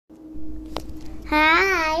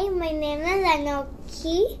Hi, my name is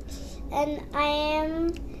Anokhi and I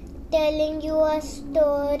am telling you a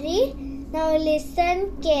story. Now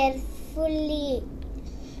listen carefully.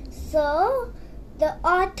 So, the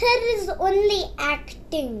author is only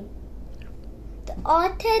acting. The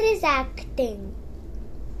author is acting.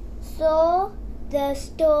 So, the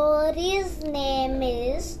story's name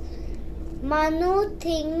is Manu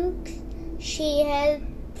Thinks She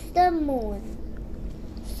Helps the Moon.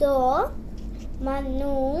 So,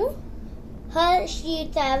 Manu, she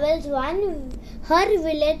travels her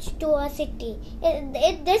village to a city.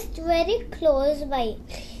 It just very close by.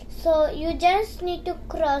 So you just need to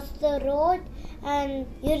cross the road and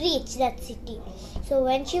you reach that city. So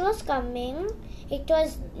when she was coming, it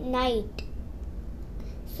was night.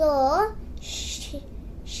 So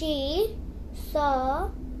she saw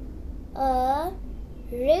a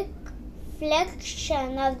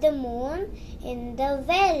reflection of the moon in the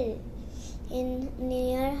well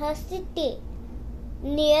near her city.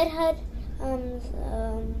 Near her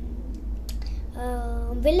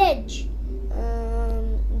village,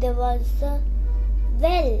 there was a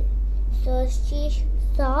well. So she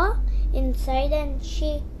saw inside, and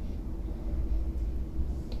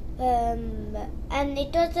and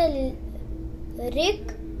it was a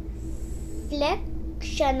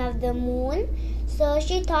reflection of the moon. So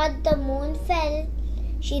she thought the moon fell.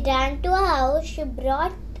 She ran to a house. She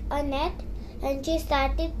brought a net and she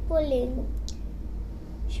started pulling.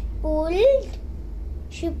 She pulled,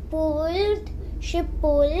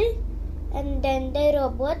 and then the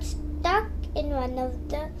robot stuck in one of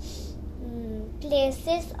the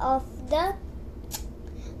places of the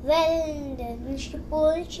well. And then she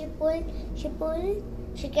pulled. She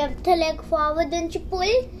kept her leg forward, then she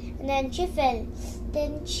pulled, and then she fell.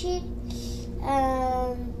 Then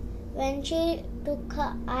when she took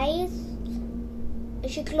her eyes,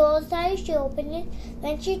 she closed her eyes, she opened it.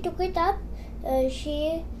 When she took it up,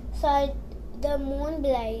 she saw the moon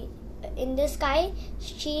bright in the sky.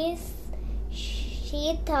 She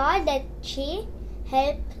thought that she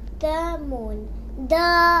helped the moon.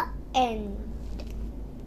 The end.